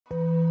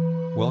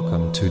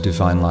Welcome to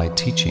Divine Light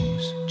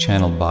Teachings,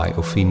 channeled by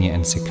Opheana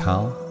and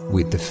Sikaal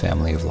with the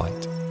Family of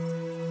Light.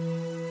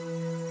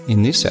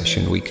 In this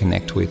session, we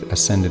connect with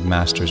Ascended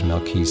Masters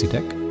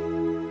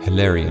MELCHIZEDEK,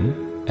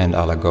 Hilarion, and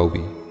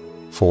Alagobi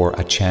for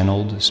a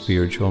channeled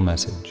spiritual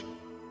message.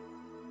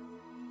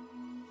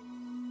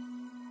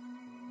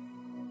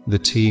 The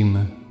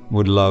team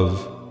would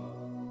love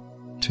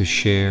to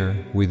share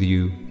with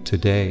you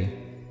today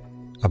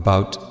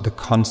about the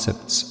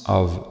concepts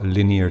of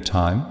linear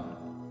time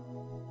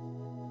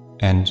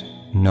and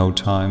no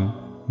time,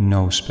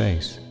 no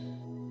space.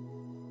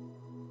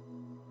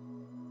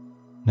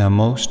 Now,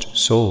 most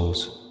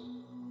souls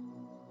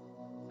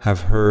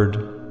have heard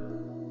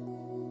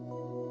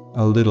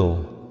a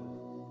little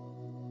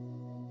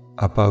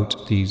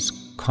about these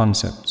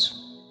concepts.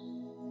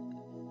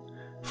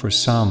 For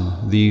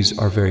some, these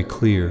are very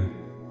clear.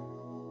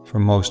 For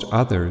most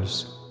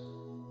others,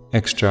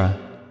 extra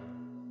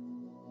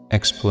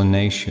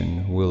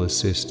explanation will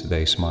assist,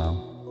 they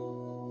smile.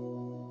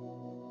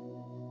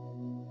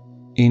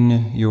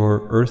 In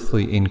your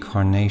earthly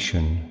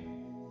incarnation,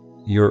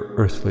 your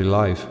earthly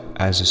life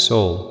as a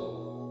soul,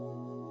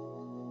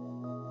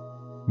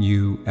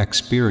 you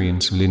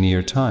experience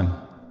linear time.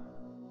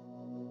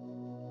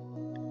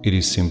 It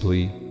is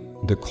simply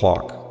the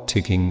clock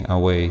ticking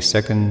away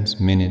seconds,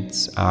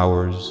 minutes,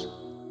 hours,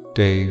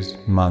 days,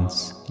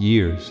 months,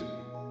 years.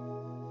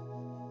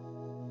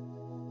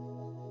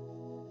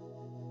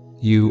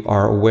 You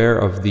are aware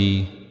of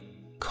the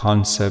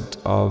concept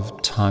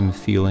of time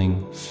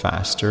feeling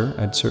faster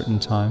at certain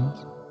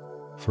times.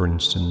 For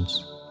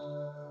instance,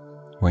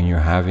 when you're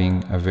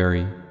having a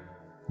very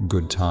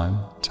good time,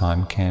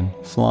 time can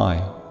fly.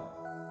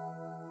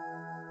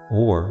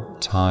 Or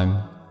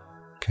time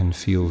can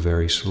feel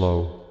very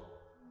slow.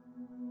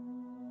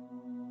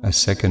 A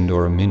second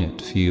or a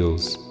minute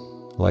feels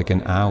like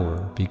an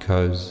hour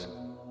because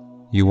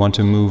you want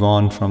to move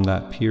on from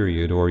that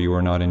period, or you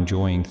are not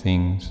enjoying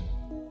things,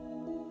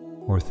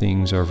 or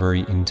things are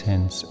very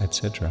intense,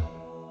 etc.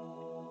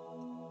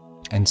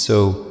 And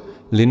so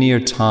linear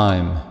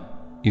time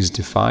is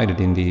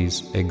divided in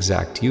these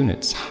exact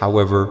units.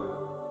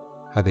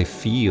 However, how they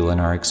feel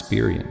and are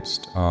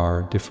experienced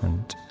are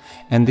different.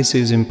 And this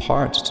is in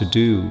part to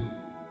do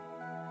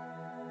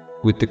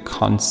with the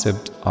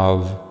concept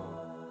of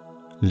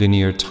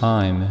linear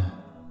time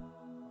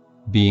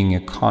being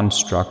a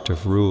construct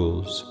of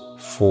rules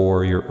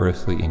for your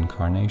earthly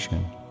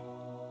incarnation.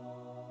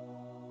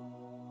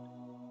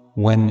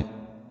 When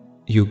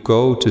you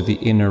go to the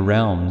inner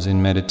realms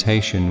in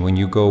meditation, when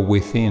you go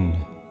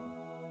within,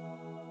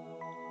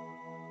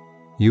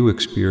 you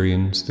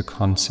experience the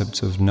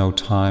concepts of no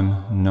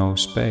time, no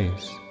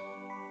space.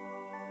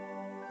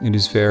 It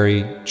is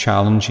very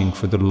challenging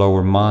for the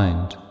lower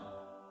mind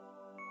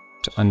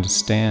to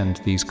understand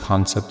these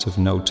concepts of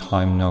no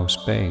time, no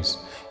space.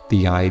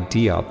 The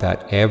idea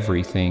that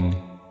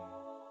everything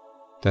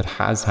that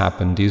has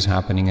happened, is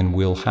happening, and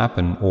will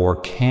happen, or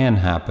can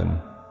happen,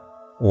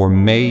 or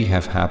may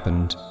have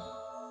happened,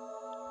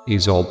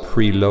 is all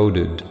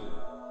preloaded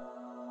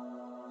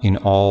in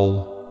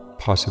all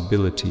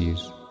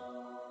possibilities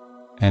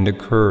and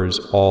occurs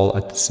all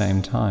at the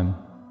same time.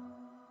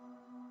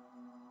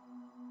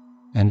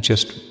 And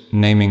just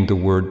naming the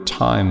word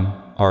time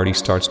already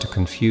starts to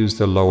confuse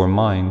the lower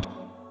mind,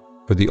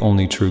 for the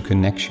only true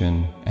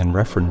connection and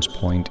reference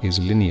point is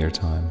linear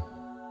time.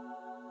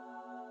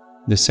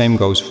 The same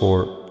goes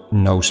for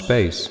no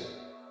space.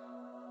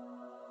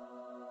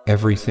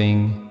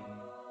 Everything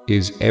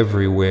is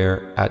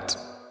everywhere at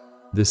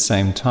the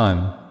same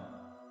time.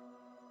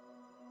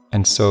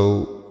 And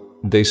so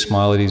they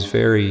smile. It is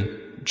very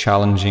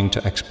challenging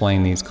to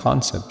explain these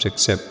concepts,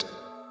 except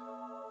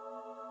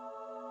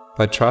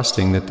by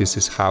trusting that this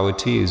is how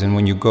it is. And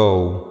when you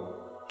go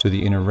to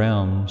the inner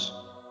realms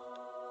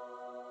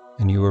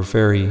and you are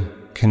very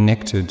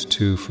connected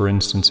to, for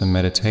instance, a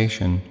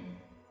meditation,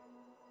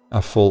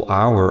 a full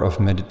hour of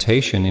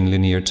meditation in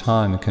linear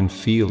time can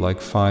feel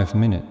like 5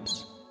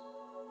 minutes.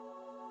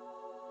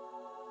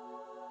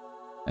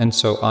 And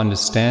so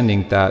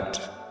understanding that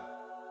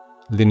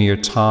linear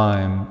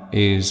time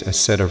is a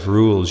set of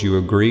rules you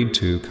agreed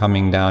to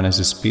coming down as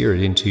a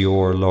spirit into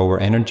your lower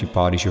energy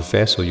bodies, your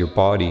vessel, your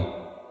body,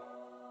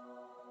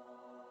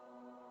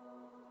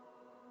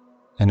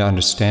 and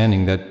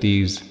understanding that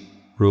these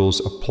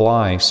rules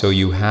apply so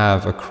you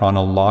have a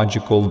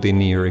chronological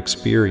linear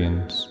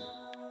experience.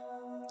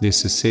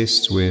 This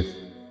assists with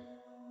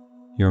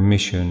your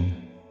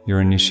mission, your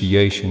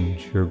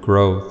initiations, your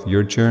growth,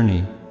 your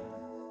journey.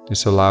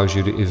 This allows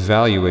you to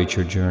evaluate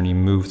your journey,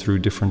 move through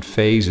different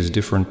phases,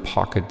 different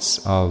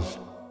pockets of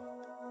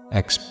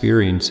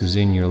experiences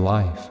in your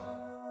life,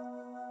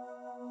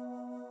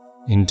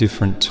 in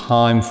different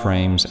time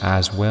frames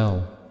as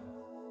well.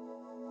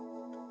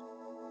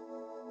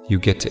 You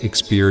get to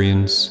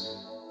experience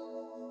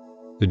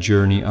the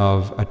journey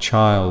of a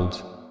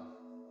child,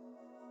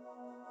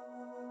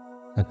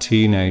 a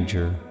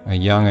teenager, a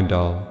young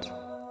adult,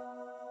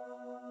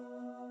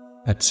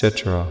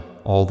 etc.,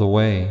 all the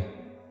way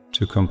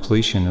to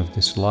completion of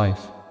this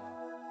life.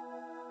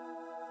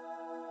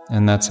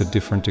 And that's a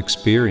different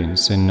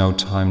experience in no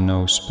time,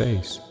 no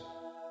space.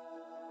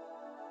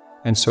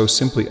 And so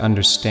simply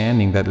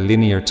understanding that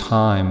linear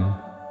time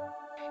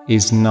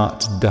is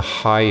not the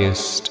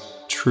highest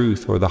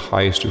truth or the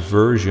highest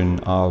version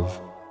of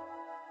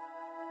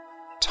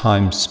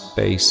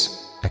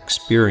time-space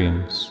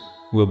experience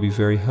will be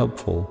very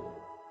helpful.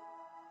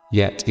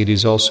 Yet it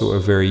is also a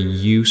very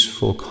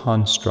useful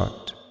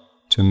construct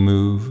to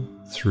move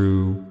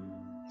through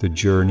the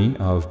journey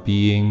of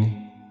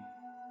being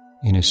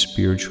in a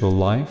spiritual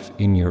life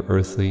in your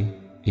earthly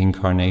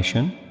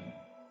incarnation,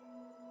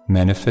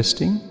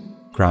 manifesting,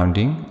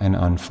 grounding, and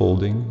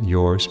unfolding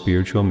your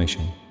spiritual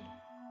mission.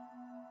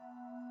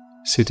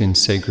 Sit in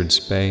sacred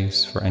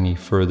space for any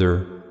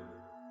further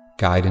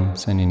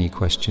guidance and any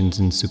questions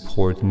and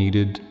support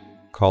needed.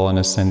 Call on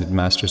Ascended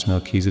Masters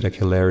MELCHIZEDEK,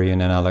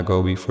 Hilarion, and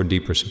Alagobi for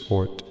deeper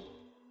support.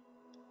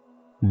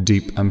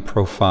 Deep and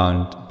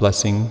profound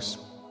blessings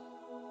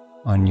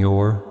on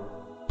your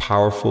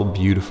powerful,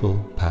 beautiful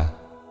path.